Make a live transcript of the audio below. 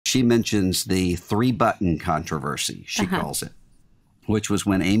she mentions the 3-button controversy, she calls it, which was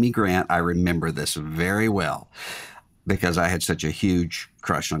when Amy Grant, I remember this very well because I had such a huge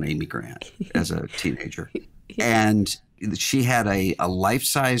crush on Amy Grant as a teenager. And she had a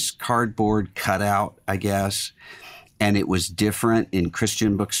life-size cardboard cutout, I guess, and it was different in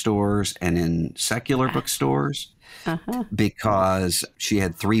Christian bookstores and in secular bookstores because she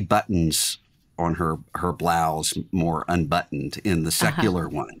had 3 buttons on her blouse, more unbuttoned in the secular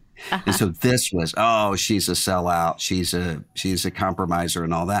one. And so this was, she's a sellout. She's a compromiser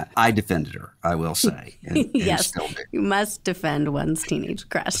and all that. I defended her, I will say. And yes, still do. You must defend one's teenage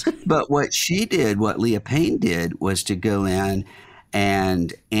crush. But what she did, what Leah Payne did, was to go in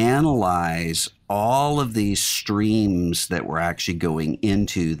and analyze all of these streams that were actually going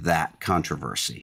into that controversy.